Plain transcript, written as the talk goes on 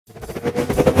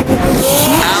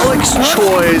Alex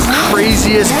Choi's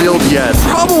craziest build yet.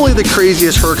 Probably the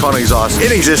craziest Huracan exhaust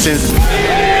in existence.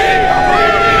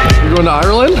 You're going to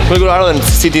Ireland? We're going to go to Ireland to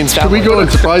see Dean's family. Can we go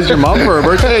and surprise your mom for her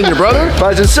birthday and your brother?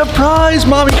 Surprise,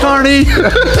 Mommy Carney. Do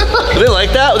they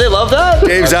like that? They love that?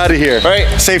 Dave's out of here. All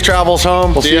right. Safe travels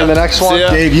home. We'll see you in the next one. See ya.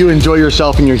 Dave, you enjoy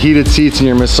yourself in your heated seats and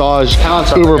your massage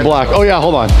Uber Black. Oh yeah,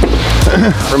 hold on.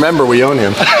 Remember, we own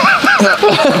him.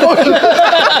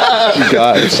 You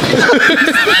guys.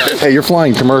 Hey, you're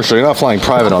flying commercial. You're not flying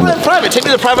private on that. Private. Take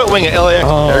me to the private wing at LAX.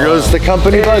 Oh. There goes the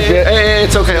company budget. Hey,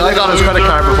 it's okay. I got his credit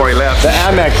card before he left. The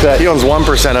Amex, he owns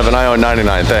 1% of and I own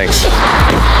 99. Thanks.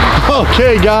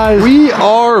 Okay, guys, we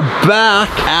are back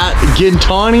at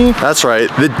Gintani. That's right,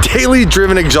 the Daily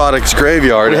Driven Exotics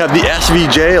Graveyard. We have the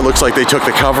SVJ. It looks like they took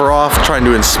the cover off, trying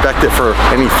to inspect it for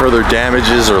any further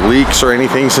damages or leaks or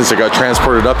anything since it got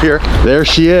transported up here. There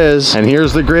she is, and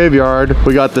here's the graveyard.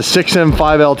 We got the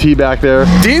 6M5 LT back there.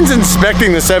 Dean's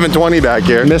inspecting the 720 back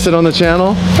here. Miss it on the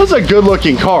channel? That's a good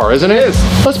looking car, isn't it? It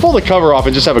is. Let's pull the cover off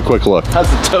and just have a quick look. Has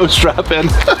the toe strap in.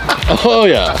 Oh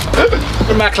yeah.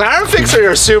 Your McLaren fix or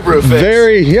your Subaru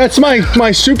fix? Yeah, it's my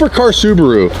supercar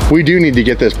Subaru. We do need to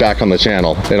get this back on the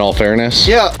channel, in all fairness.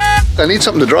 Yeah, I need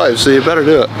something to drive, so you better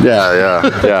do it. Yeah.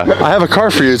 I have a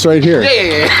car for you, it's right here.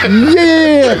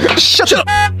 Yeah. Shut up,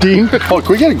 Dean. Oh,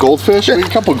 can we get a goldfish? Can we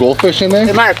get a couple goldfish in there?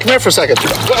 Hey, Mark, come here for a second.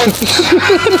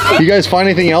 You guys find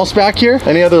anything else back here?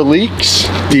 Any other leaks?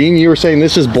 Dean, you were saying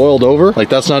this is boiled over? Like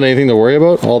that's not anything to worry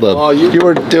about? All the... Oh, you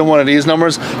were doing one of these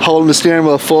numbers, holding the steering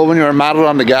wheel full when you were matted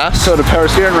on the gas. So the power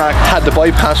steering rack had the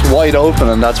bypass wide open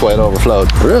and that's why it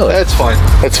overflowed. Really? It's fine.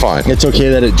 It's fine. It's okay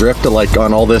that it drifted like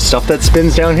on all this stuff that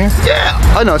spins down here? Yeah,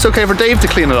 I know. It's okay for Dave to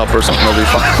clean it up or something. It'll be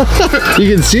fine.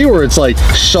 You can see where it's like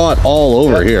shot all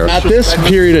over here. At this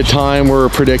period of time, we're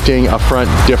predicting a front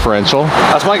differential.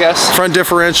 That's my guess. Front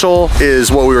differential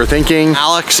is what we were thinking.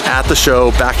 Alex at the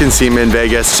show back in SEMA in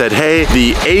Vegas said, hey,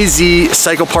 the AZ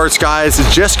Cycle Parts guys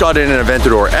just got in an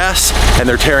Aventador S and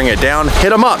they're tearing it down. Hit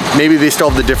them up. Maybe they still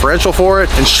have the differential for it.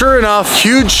 And sure enough,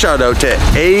 huge shout out to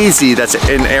AZ, that's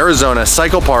in Arizona,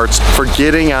 Cycle Parts, for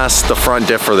getting us the front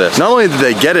diff for this. Not only did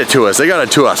they get it to us, they got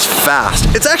it to us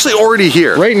fast. It's actually already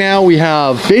here. Right now we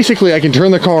have, basically I can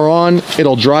turn the car on,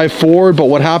 it'll drive forward, but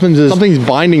what happens is something's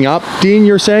binding up, Dean,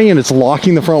 you're saying, and it's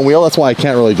locking the front wheel. That's why I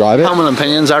can't really drive it. Pommel and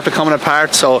pinions after coming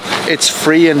apart, so it's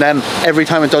free, and then every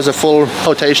time it does a full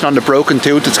rotation on the broken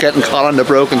tooth, it's getting caught on the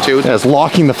broken tooth. Yeah, it's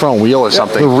locking the front wheel or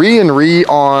something. The re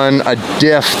on a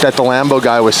diff that the Lambo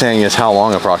guy was saying is how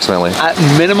long approximately? At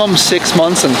minimum 6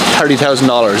 months and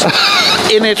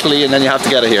 $30,000 in Italy, and then you have to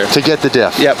get it here. To get the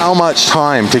diff? Yep. How much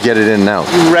time to get it in and out?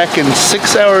 You reckon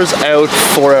 6 hours out,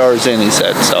 4 hours in, he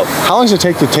said, so. How long does it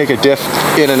take to take a diff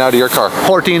in and out of your car?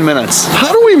 14 minutes.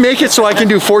 How do we make it so I can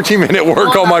do 14-minute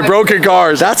work on my broken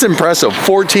cars? That's impressive.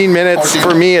 14 minutes.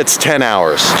 For me, it's 10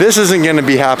 hours. This isn't gonna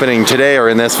be happening today or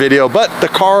in this video, but the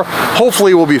car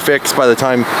hopefully will be fixed by the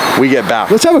time we get back.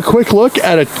 Let's have a quick look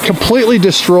at a completely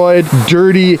destroyed,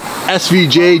 dirty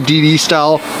SVJ DD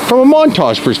style from a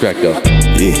montage perspective.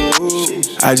 Yeah,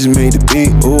 I just made the beat,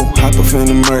 ooh, hop up in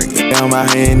the murk, down my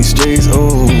hand in the streets,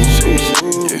 ooh,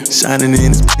 shining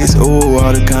in this piece, ooh,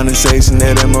 all the condensation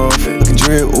that that motherfucking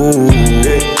drip, ooh,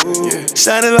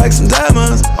 shining like some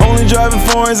diamonds, only driving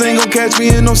foreigns, ain't gon' catch me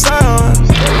in no silence.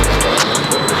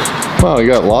 Wow, we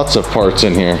got lots of parts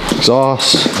in here.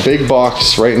 Exhaust, big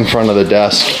box right in front of the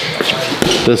desk.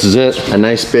 This is it, a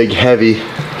nice big heavy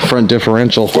front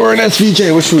differential for an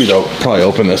SVJ. Which we don't probably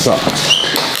open this up.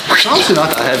 It's honestly not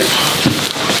that heavy.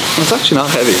 It's actually not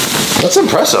heavy. That's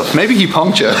impressive. Maybe he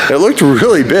pumped you. It looked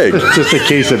really big. Just a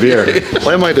case of beer.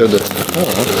 Why am I doing this? I don't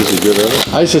know, because you're good at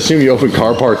it. I just assume you open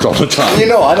car parts all the time. You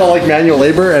know, I don't like manual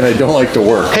labor and I don't like to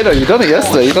work. Hey, no, you done it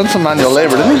yesterday. You done some manual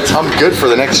labor, didn't you? I'm good for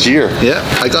the next year. Yeah,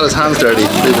 I got his hands dirty.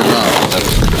 Believe it or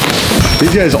not.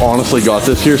 These guys honestly got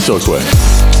this here so quick.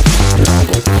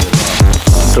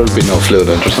 There'll be no fluid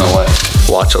in, there's no way.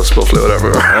 Watch us spill fluid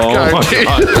everywhere. Oh my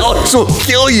God. Alex will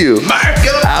kill you.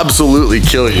 Absolutely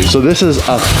kill you. So this is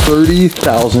a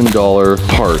 $30,000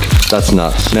 part. That's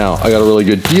nuts. Now, I got a really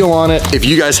good deal on it. If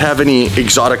you guys have any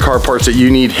exotic car parts that you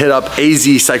need, hit up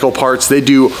AZ Cycle Parts. They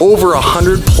do over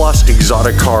 100+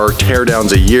 exotic car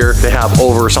teardowns a year. They have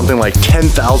over something like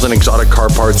 10,000 exotic car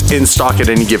parts in stock at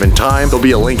any given time. There'll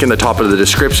be a link in the top of the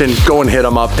description. Go and hit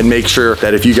them up and make sure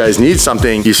that if you guys need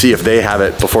something, you see if they have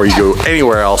it before you go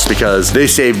anywhere else, because they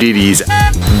save DDs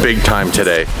big time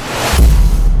today.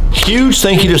 Huge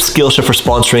thank you to Skillshare for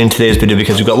sponsoring today's video,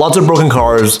 because we've got lots of broken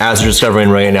cars as you're discovering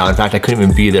right now. In fact, I couldn't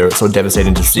even be there. It's so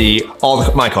devastating to see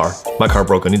my car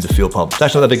broken, needs a fuel pump. It's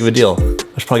actually not that big of a deal.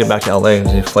 I should probably get back to LA.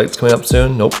 Any flights coming up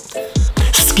soon? Nope.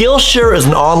 Skillshare is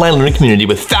an online learning community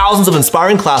with thousands of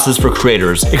inspiring classes for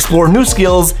creators. Explore new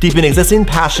skills, deepen existing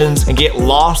passions, and get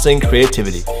lost in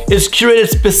creativity. It's curated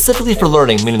specifically for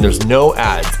learning, meaning there's no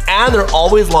ads, and they're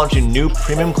always launching new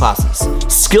premium classes.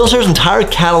 Skillshare's entire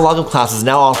catalog of classes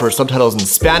now offers subtitles in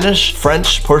Spanish,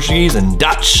 French, Portuguese, and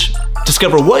Dutch.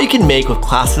 Discover what you can make with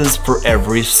classes for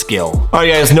every skill. All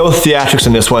right guys, no theatrics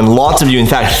in this one. Lots of you, in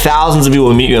fact, thousands of you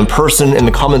will meet you in person. In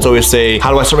the comments always say,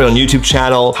 how do I start my own YouTube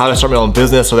channel? How do I start my own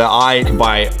business so that I can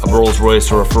buy a Rolls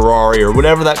Royce or a Ferrari or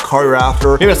whatever that car you're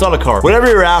after? Maybe it's not a car. Whatever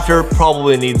you're after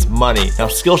probably needs money. Now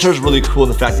Skillshare is really cool in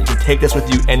the fact that you can take this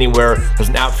with you anywhere. There's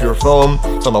an app for your phone,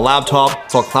 it's on the laptop,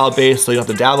 it's all cloud-based, so you don't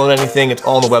have to download anything, it's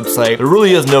all on the website. There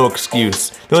really is no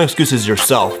excuse. The only excuse is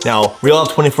yourself. Now, we all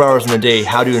have 24 hours in a day.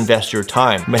 How do you invest your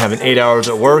time? You may have 8 hours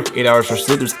at work, 8 hours for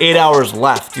sleep. There's 8 hours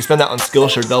left. You spend that on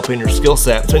Skillshare developing your skill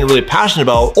set, something you're really passionate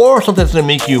about, or something that's gonna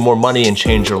make you more money and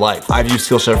change your life. I've used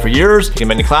Skillshare for years, taken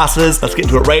many classes. Let's get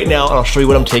into it right now, and I'll show you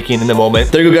what I'm taking in a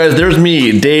moment. There you go, guys. There's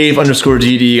me,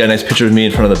 Dave_DD. Got a nice picture of me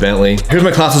in front of the Bentley. Here's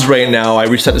my classes right now. I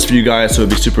reset this for you guys so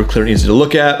it'd be super clear and easy to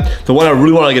look at. The one I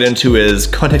really wanna get into is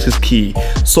context is key.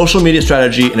 Social media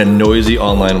strategy in a noisy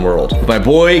online world. With my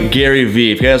boy, Gary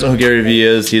V. If you guys know who Gary V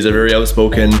is, he's a very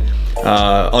outspoken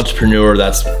entrepreneur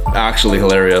that's actually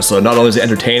hilarious. So not only is he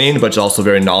entertaining, but he's also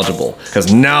very knowledgeable.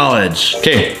 Because knowledge.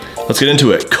 Okay, let's get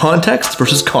into it. Context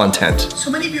versus content. So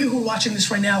many of you who are watching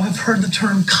this right now have heard the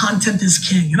term content is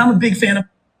king. And I'm a big fan of,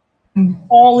 I'm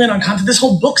all in on content. This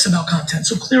whole book's about content,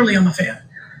 so clearly I'm a fan.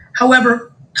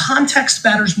 However, context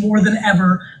matters more than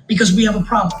ever because we have a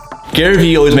problem. Gary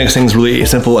Vee always makes things really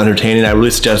simple, entertaining. I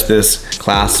really suggest this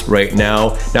class right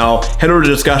now. Now, head over to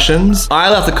discussions. I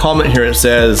left a comment here. It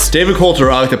says, David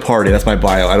Coulter, I like to party. That's my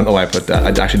bio. I don't know why I put that.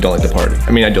 I actually don't like to party.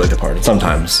 I mean, I do like to party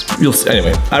sometimes. You'll see.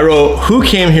 Anyway, I wrote, who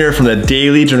came here from the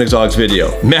daily Journey Exotics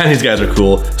video? Man, these guys are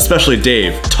cool, especially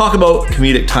Dave. Talk about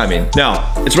comedic timing.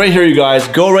 Now, it's right here, you guys.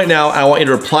 Go right now, and I want you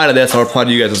to reply to this. I'll reply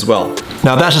to you guys as well.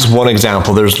 Now, that's just one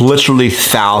example. There's literally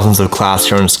thousands of classes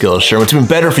here on Skillshare. What's even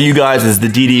better for you guys is the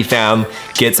DD fam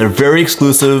gets a very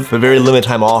exclusive, but very limited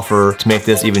time offer to make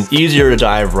this even easier to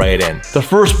dive right in. The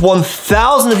first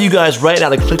 1,000 of you guys right now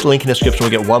that click the link in the description will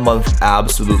get 1 month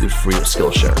absolutely free with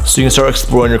Skillshare. So you can start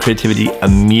exploring your creativity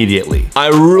immediately. I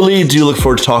really do look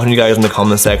forward to talking to you guys in the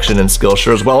comment section and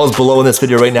Skillshare, as well as below in this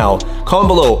video right now. Comment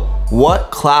below,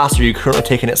 what class are you currently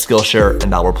taking at Skillshare,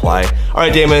 and I'll reply. All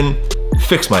right, Damon,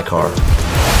 fix my car.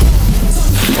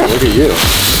 Look at you.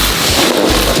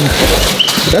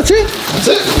 That's it? That's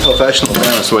it. Professional, man.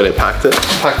 That's the way they packed it.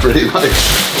 Packed really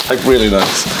nice. Like really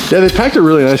nice. Yeah, they packed it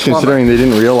really nice considering they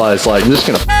didn't realize, like, I'm just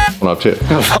gonna one up too.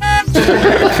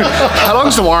 How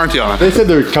long's the warranty on it? They said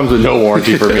there comes with no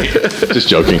warranty for me. Just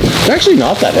joking. It's actually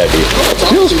not that heavy. It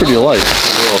feels pretty light.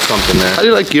 A little something there. How do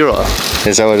you like gear oil?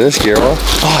 Is that what it is, gear oil?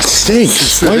 Oh, it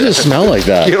stinks. Why does it smell like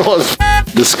that? Gear oil is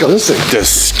disgusting.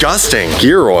 Disgusting.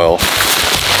 Gear oil.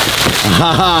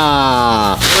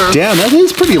 Damn, that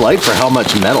is pretty light for how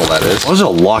much metal that is. There's a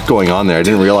lot going on there. I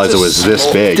didn't realize it was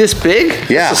this big. This big?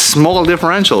 Yeah. It's a small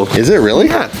differential. Is it really?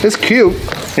 Yeah. It's cute.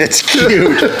 It's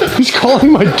cute. Who's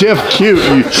calling my diff cute,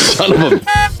 you son of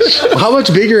a... How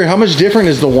much bigger, how much different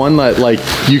is the one that, like,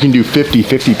 you can do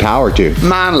 50-50 power to?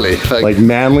 Manly. Like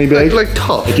manly big? Like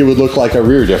tough. Like it would look like a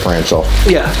rear differential.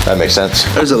 Yeah. That makes sense.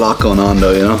 There's a lot going on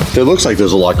though, you know? It looks like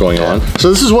there's a lot going on. So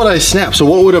this is what I snapped. So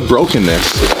what would have broken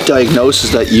this?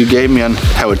 Diagnosis that you gave me on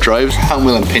how it drives. Hand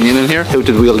wheel and pinion in here.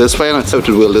 Tilted wheel this way and it's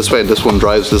tilted wheel this way, and this one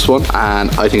drives this one. And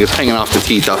I think it's hanging off the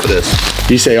teeth off of this.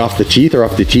 Do you say off the teeth or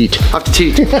off the teat? Off the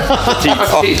teeth.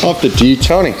 Off the teat.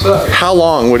 Tony, how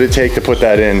long would it take to put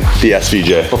that in the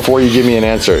SVJ? Before you give me an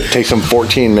answer, it takes him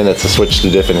 14 minutes to switch the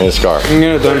diff in his car. I can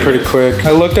get it done pretty quick.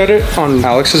 I looked at it on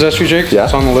Alex's SVJ. Yeah.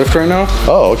 It's on the lift right now.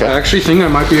 Oh, okay. I actually think I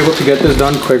might be able to get this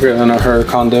done quicker than her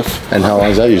con diff. And how long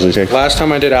does that usually take? Last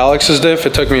time I did Alex's diff,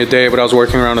 it took me a day, but I was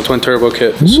working around a twin turbo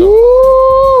kit. So.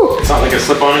 Woo! It's not like a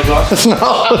slip-on exhaust? It's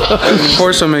not. Of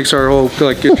course, that makes our whole,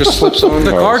 like, it just slips on.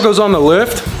 The car goes on the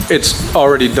lift, it's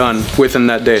already done within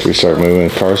that day. We start moving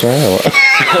cars around or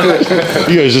what?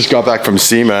 You guys just got back from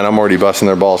SEMA and I'm already busting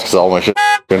their balls because all my shit.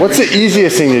 What's the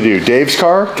easiest thing to do? Dave's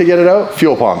car to get it out?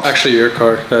 Fuel pump. Actually, your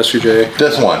car, the SVJ.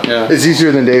 This one. Yeah. It's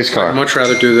easier than Dave's car. I'd much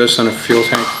rather do this than a fuel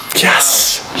tank.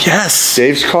 Yes. Yes.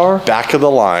 Dave's car, back of the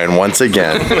line once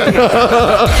again.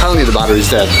 Tell me the battery's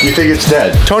dead. You think it's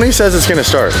dead? Tony says it's gonna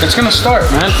start. It's gonna start,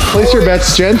 man. Place your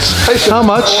bets, gents. How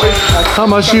much? How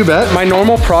much do you bet? My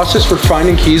normal process for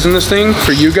finding keys in this thing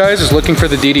for you guys is looking for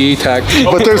the DDE tag.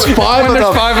 But there's 5 of them.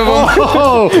 There's 5 of them.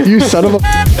 Oh, you son of a...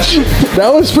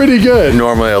 That was pretty good.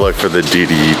 Normally I look for the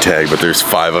DDE tag, but there's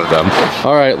 5 of them.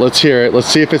 All right, let's hear it. Let's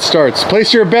see if it starts.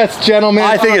 Place your bets, gentlemen.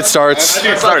 I think it starts. I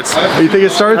think it starts. You think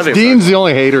it starts? Dean's the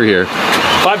only hater here. $5.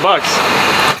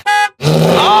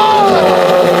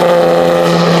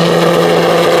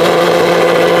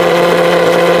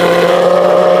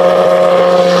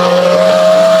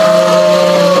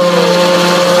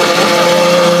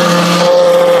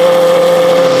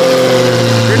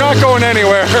 You're not going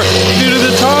anywhere. Due to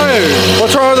the tires.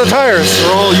 What's wrong with the tires?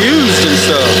 They're all used and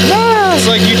stuff. Ah. It's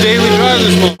like you daily drive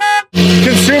this one.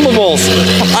 Consumables.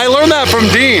 I learned that from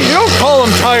Dean. You don't call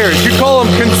them tires, you call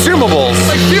them consumables.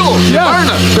 Like fuel. Yeah,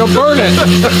 you'll burn it.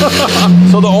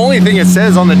 So the only thing it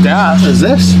says on the dash is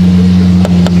this.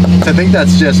 I think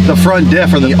that's just the front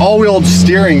diff, or the all-wheel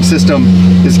steering system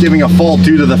is giving a fault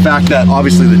due to the fact that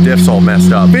obviously the diff's all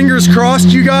messed up. Fingers crossed,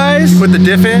 you guys. Put the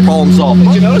diff in, problem solved.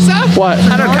 Did you notice that? What?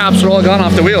 Header caps are all gone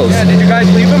off the wheels. Yeah, did you guys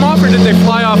leave them off or did they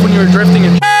fly off when you were drifting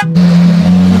and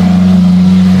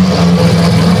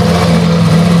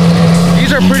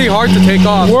These are pretty hard to take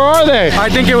off. Where are they? I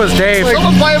think it was Dave.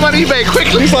 Someone buy them on eBay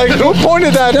quickly. He's like, who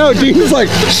pointed that out? Dean's like,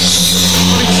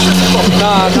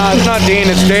 Nah, it's not Dean,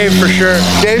 it's Dave for sure.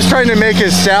 Dave's trying to make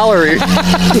his salary.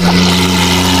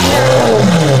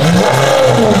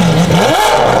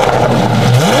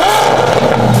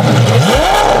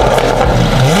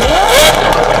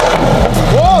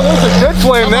 Whoa, there's a good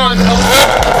flame there.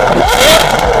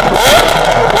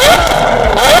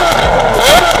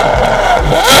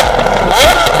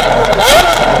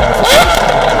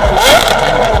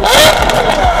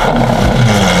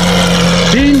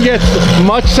 Dean gets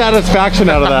much satisfaction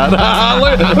out of that.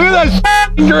 look at that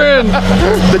grin.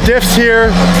 The diff's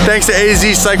here. Thanks to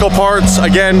AZ Cycle Parts.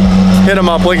 Again, hit them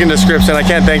up, link in description. I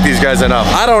can't thank these guys enough.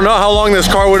 I don't know how long this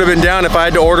car would have been down if I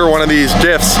had to order one of these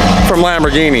diffs from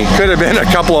Lamborghini. Could have been a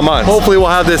couple of months. Hopefully we'll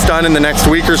have this done in the next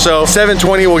week or so.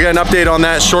 720, we'll get an update on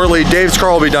that shortly. Dave's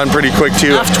car will be done pretty quick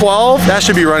too. F12, that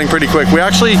should be running pretty quick. We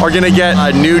actually are gonna get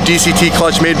a new DCT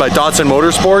clutch made by Datsun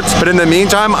Motorsports, but in the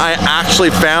meantime, I actually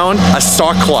found a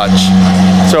stock clutch.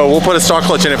 So we'll put a stock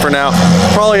clutch in it for now.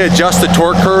 Probably adjust the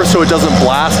torque curve so it doesn't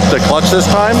blast the clutch this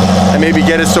time, and maybe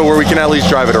get it so where we can at least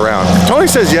drive it around. If Tony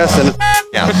says yes, then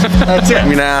yeah, that's it. I'm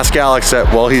gonna ask Alex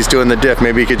that while he's doing the diff,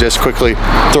 maybe he could just quickly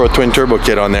throw a twin turbo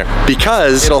kit on there,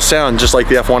 because it'll sound just like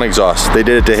the F1 exhaust. They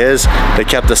did it to his, they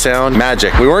kept the sound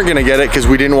magic. We weren't gonna get it because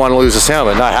we didn't want to lose the sound,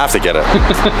 but now I have to get it.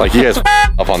 Like you guys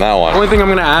up on that one. The only thing I'm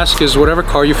gonna ask is whatever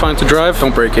car you find to drive,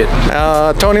 don't break it.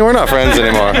 Tony, we're not friends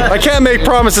anymore. I can't make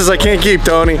promises I can't keep,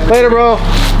 Tony. Later, bro.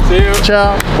 See you.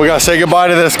 Ciao. We gotta say goodbye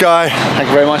to this guy. Thank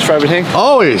you very much for everything.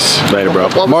 Always. Later, bro.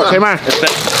 Mark, hey, Mark.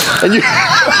 And you.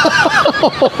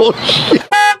 Oh, shit.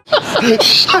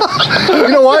 You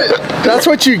know what? That's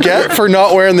what you get for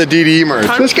not wearing the DDE merch.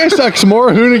 This guy sucks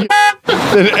more hoonigan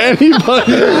than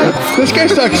anybody. This guy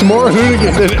sucks more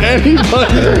hoonigan than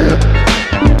anybody.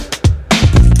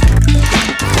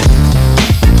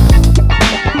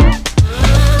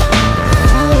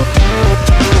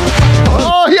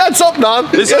 Something on.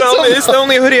 This is the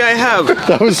only hoodie I have.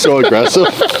 That was so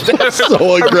aggressive.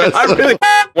 So aggressive. I really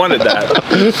wanted that.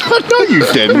 No, you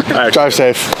didn't. Right. Drive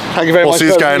safe. Thank you very much. We'll see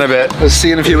this guy in a bit. We'll see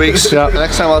you in a few weeks. Yeah.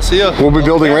 Next time I'll see you. We'll be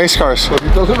building race cars. We'll be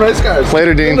building race cars.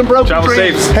 Later, Dean. Travel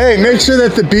safe. Hey, make sure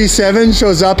that the B7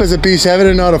 shows up as a B7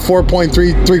 and not a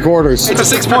 4.375.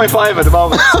 It's a 6.5 at the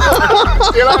moment.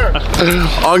 See you later.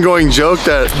 Ongoing joke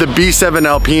that the B7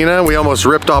 Alpina, we almost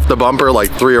ripped off the bumper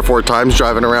like 3 or 4 times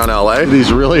driving around LA.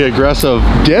 These really aggressive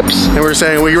dips. And we're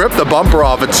saying we ripped the bumper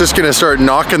off, it's just gonna start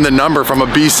knocking the number from a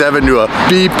B7 to a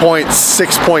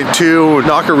B.6.2.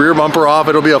 Knock a rear bumper off,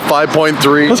 it'll be a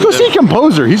 5.3. Let's go see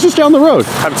Composer. He's just down the road.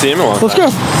 Haven't seen him in a long Let's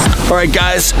go. All right,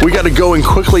 guys, we got to go and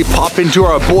quickly pop into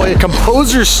our boy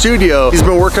Composer's studio. He's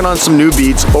been working on some new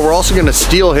beats, but we're also going to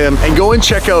steal him and go and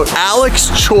check out Alex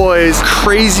Choi's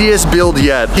craziest build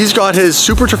yet. He's got his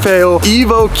Super Trofeo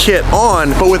Evo kit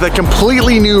on, but with a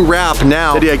completely new wrap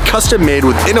now that he had custom made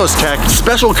with Innos Tech,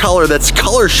 special color that's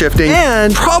color shifting,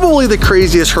 and probably the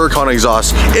craziest Huracan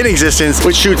exhaust in existence,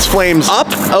 which shoots flames up,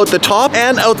 out the top,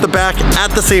 and out the back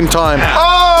at the same time.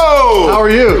 Oh! How are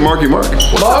you? Marky Mark.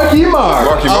 Marky Mark.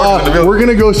 Marky Mark. We're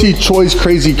gonna go see Choi's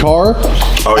crazy car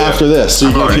after this. So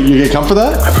you gonna come for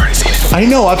that? I've already seen it. I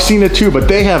know, I've seen it too, but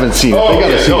they haven't seen it. They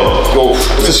gotta see it. Go.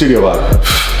 What's the studio about?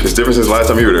 It's different since last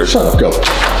time you were there. Shut up, go.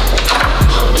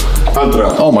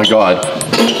 Contra. Oh my God.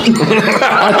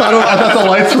 I thought the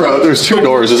lights were out. There's 2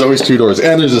 doors. There's always 2 doors.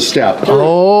 And there's a step.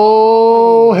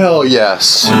 Oh, hell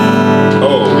yes.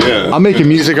 Oh, yeah. I'm making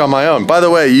music on my own. By the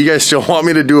way, you guys still want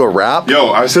me to do a rap? Yo,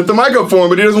 I set the mic up for him,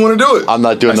 but he doesn't want to do it. I'm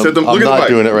not doing it. I'm not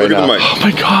doing it right now. Oh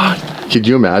my God. Could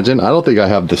you imagine? I don't think I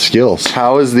have the skills.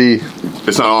 How is the...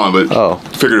 It's not on, but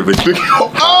figuratively speaking.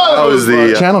 How is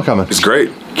the channel coming? It's great.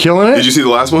 Killing it? Did you see the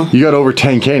last one? You got over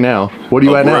 10K now. What are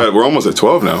you at now? We're almost at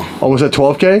 12 now. Almost at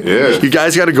 12K? Yeah. You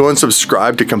guys got to go and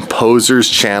subscribe to Composer's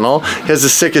channel. He has the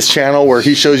sickest channel where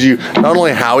he shows you not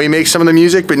only how he makes some of the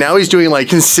music, but now he's doing like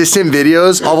consistent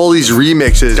videos of all these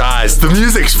remixes. Guys, the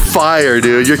music's fire,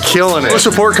 dude. You're killing it. Go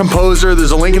support Composer.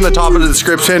 There's a link in the top of the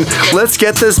description. Let's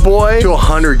get this boy to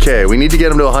 100K. We need to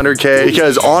get him to 100K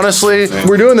because honestly,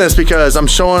 we're doing this because I'm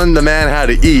showing the man how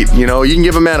to eat. You know, you can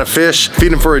give a man a fish,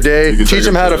 feed him for a day, teach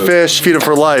him how to fish, feed him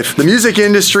for life. The music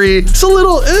industry, it's a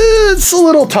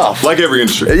little tough. Like every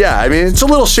industry. Yeah, I mean, it's a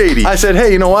little shady. I said,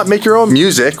 hey, you know what? Make your own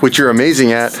music, which you're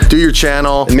amazing at. Do your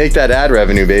channel and make that ad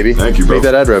revenue, baby. Thank you, bro. Make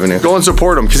that ad revenue. Go and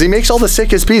support him because he makes all the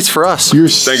sickest beats for us. You're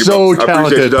so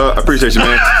talented. I appreciate you,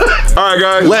 man. All right,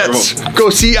 guys. Let's go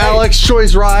see Alex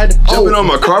Choi's ride. Jumping on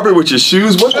my carpet with your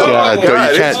shoes. What the? Yeah, Oh,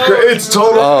 God, you can't. it's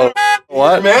total. Oh,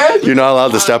 what? Man. You're not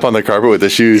allowed to step on the carpet with the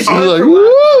shoes. He's like, You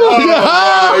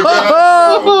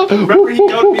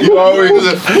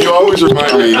always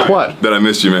remind me that I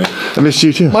missed you, man. I missed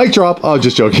you too. Mic drop. Oh,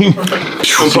 just joking.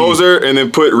 Composer, and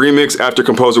then put remix after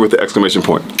Composer with the exclamation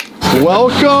point.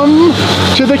 Welcome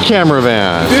to the camera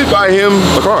van. Did buy him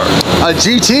a car. A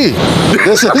GT.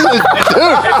 This is a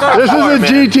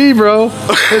GT, bro.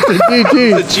 It's a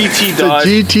GT. It's a GT Dodge.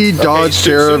 It's a GT Dodge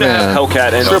Caravan.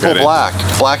 Hellcat and Triple black.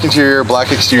 Black interior,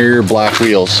 black exterior, black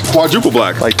wheels. Quadruple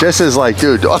black. Like this is like,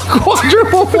 dude,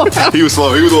 quadruple black. He was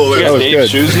slow. He was a little late. That was Dave's good.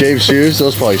 shoes? Dave's shoes,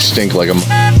 those probably stink like a...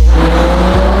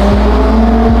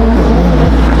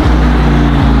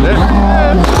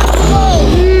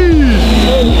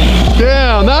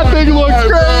 Damn, that thing looks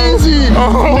crazy. Dude,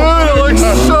 it looks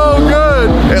so good.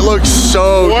 It looks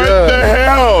so good. What the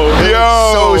hell?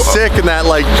 So sick in that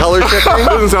like color shifting. It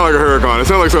doesn't sound like a Huracan. It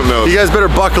sounds like something else. You guys better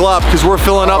buckle up because we're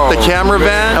filling up the camera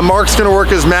van and Mark's gonna work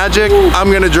his magic.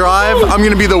 I'm gonna drive. I'm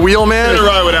gonna be the wheel man. I'm gonna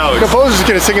ride with Alex. Composer's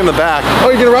gonna sing in the back. Oh,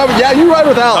 you're gonna ride with, yeah, you ride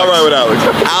with Alex. I'll ride with Alex.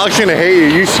 Alex gonna hate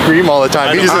you. You scream all the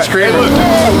time. He's a screamer. Hey, look.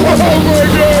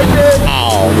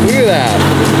 Ow, look at that.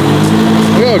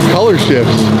 Look how it color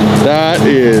shifts. That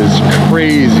is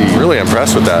crazy. Really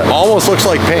impressed with that. Almost looks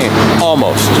like paint.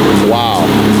 Almost. Wow.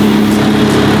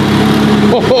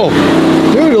 Oh,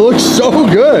 dude, it looks so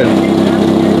good.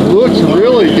 It looks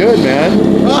really good, man.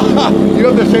 You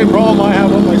have the same problem I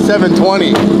have with my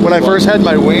 720. When I first had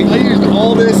my wing, I used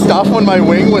all this stuff when my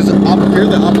wing was up here,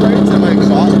 the uprights, and my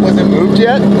exhaust wasn't moved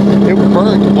yet. It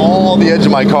burned all the edge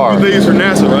of my car. They use for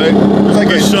NASA, right? It's like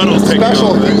a shuttle's taking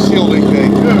special over. heat shielding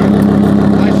thing.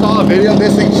 I saw a video of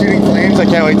this thing shooting flames. I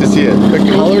can't wait to see it. The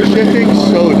color shifting,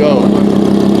 so dope.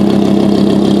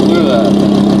 Look at that.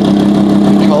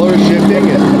 The color shifting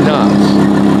is nuts.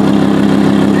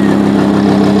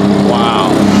 Wow.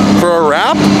 For a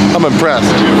wrap, I'm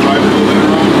impressed.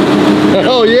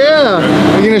 Oh yeah!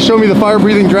 Are you gonna show me the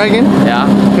fire-breathing dragon? Yeah.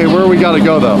 Okay, where we gotta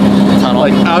go though? Tunnel.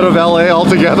 Like out of LA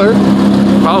altogether?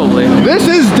 Probably. This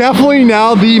is definitely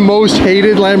now the most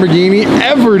hated Lamborghini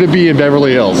ever to be in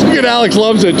Beverly Hills. Look at Alex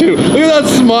loves it too. Look at that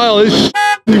smile. It's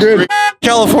good.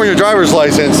 California driver's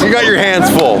license. You got your hands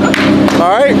full.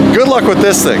 All right. Good luck with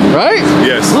this thing, right?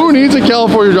 Yes. Who needs a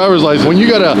California driver's license when you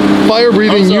got a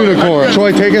fire-breathing unicorn?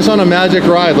 Choi, take us on a magic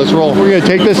ride. Let's roll. We're gonna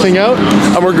take this thing out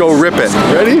and we're gonna go rip it.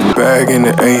 Ready? Bag in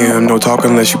the AM, no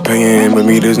talking unless you paying. But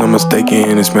me, there's no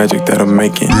mistaking, it's magic that I'm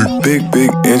making. Big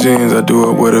engines, I do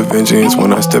it with a vengeance.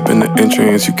 When I step in the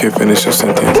entrance, you can't finish your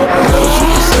sentence. That'll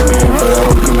shoot a second, but I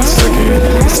don't come in second.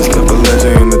 It's a step of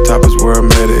legend, the top is where I'm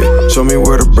headed. Show me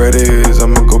where the bread is,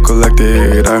 I'ma go collect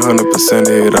it. I 100%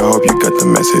 it, I hope you got the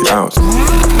message. Ounce.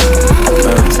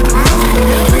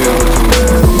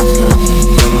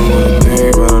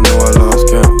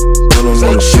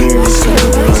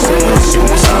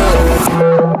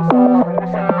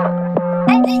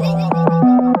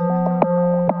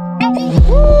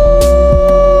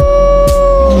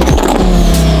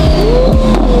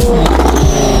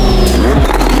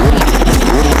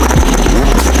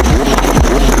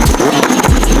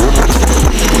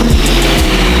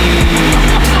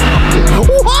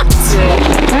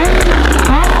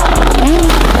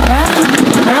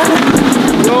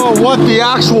 What the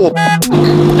actual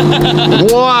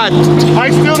what? I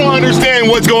still don't understand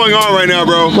what's going on right now,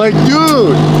 bro. Like,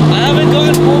 dude. I haven't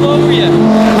gotten pulled over yet.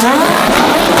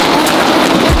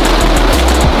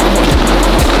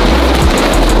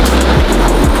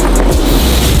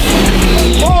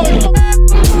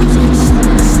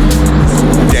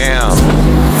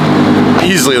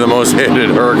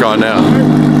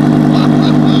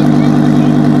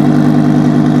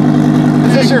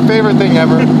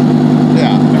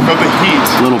 Yeah. From the heat.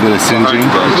 A little bit of singeing.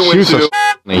 Shoot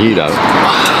the heat up.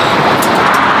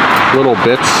 Little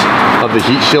bits of the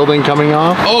heat shielding coming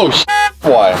off. Oh,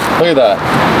 why? Look at that.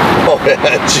 Oh,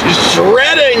 yeah, just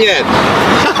shredding it.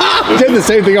 Did the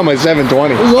same thing on my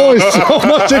 720. There's only so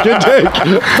much it can take.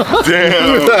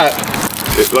 Damn. Look at that.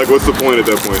 Like, what's the point at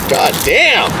that point? God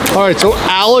damn. All right, so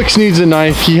Alex needs a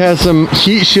knife. He has some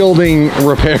heat shielding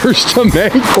repairs to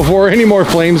make before any more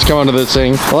flames come onto this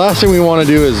thing. The last thing we want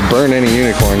to do is burn any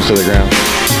unicorns to the ground.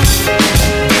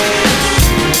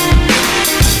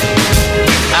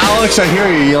 Alex, I hear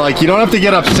you. You don't have to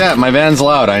get upset. My van's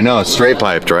loud. I know. It's straight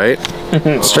piped, right?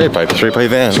 Straight pipe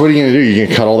van. So what are you gonna do? You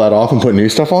gonna cut all that off and put new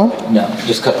stuff on? No,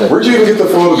 just cut the. Where'd you even get the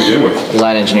photo to begin with?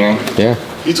 Design engineering. Yeah.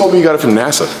 He told me you got it from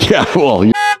NASA. Yeah, well,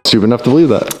 you're stupid enough to believe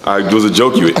that. It was a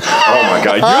joke you. Oh my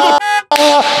God, you're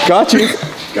the. Got you.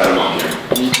 Got him on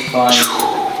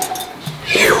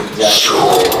here.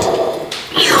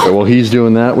 Okay, while he's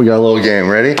doing that, we got a little game.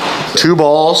 Ready? 2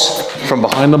 balls from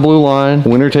behind the blue line.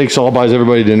 Winner takes all, buys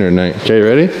everybody dinner tonight. Okay,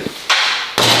 ready?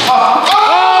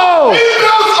 Oh!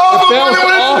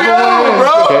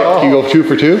 Okay, can you go 2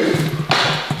 for 2?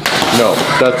 No,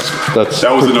 that's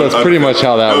pretty much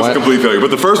how that went. That was a complete failure, but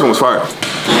the first one was fire.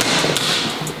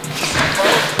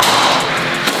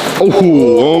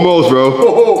 Oh, almost, bro.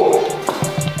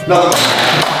 No.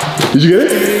 Did you get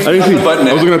it? I didn't see the button.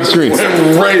 I was looking at the screen.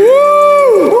 Right.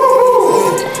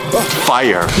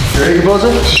 Fire. You ready,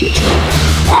 composer? Shit.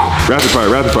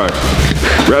 Rapid fire.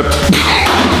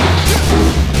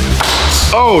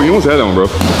 Oh, you almost had that one, bro.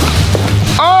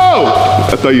 Oh!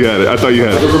 I thought you had it.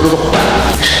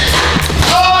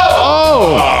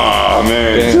 Oh,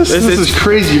 man. This is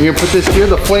crazy. You're gonna put this here,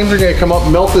 the flames are gonna come up,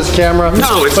 melt this camera.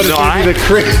 No, it's but not. Gonna be the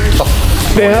crazy.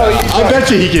 I bet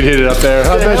you he could hit it up there.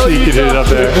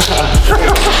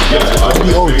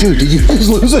 Oh, dude, did you just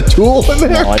lose a tool in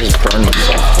there? No, I just burned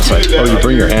myself. Oh, you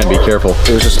bring your hand, be careful. It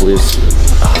was just loose.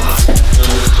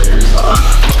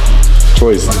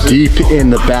 Choi's deep in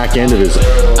the back end of his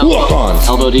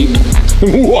Elbow deep.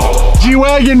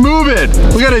 G-Wagon moving.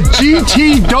 We got a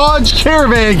GT Dodge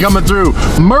Caravan coming through.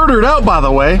 Murdered out, by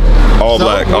the way. All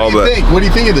black. What do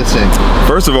you think of this thing?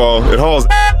 First of all, it hauls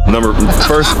number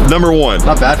one.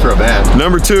 Not bad for a van.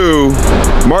 Number 2,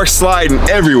 Mark's sliding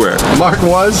everywhere. Mark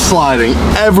was sliding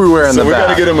everywhere in the back. So we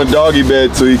gotta get him a doggy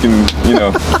bed so he can,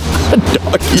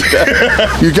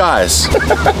 You guys,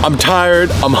 I'm tired,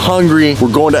 I'm hungry.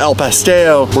 We're going to El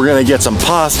Pastel. We're gonna get some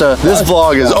pasta. This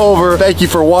vlog is over. Thank you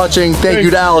for watching. Thank you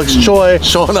to Alex Choi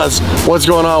showing us what's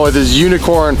going on with his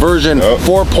unicorn version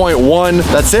 4.1.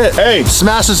 That's it. Hey,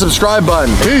 smash the subscribe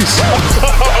button. Peace.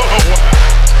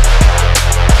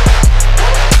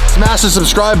 Smash the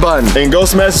subscribe button. And go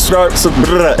smash the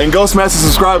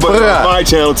subscribe button on my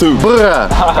channel too.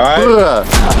 Bruh. Alright? Bruh.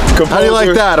 How do you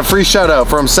like that? A free shout out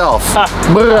for himself.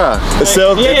 Bruh.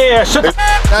 Yeah, shut the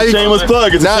shameless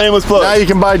plug. It's a shameless plug. Now you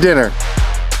can buy dinner.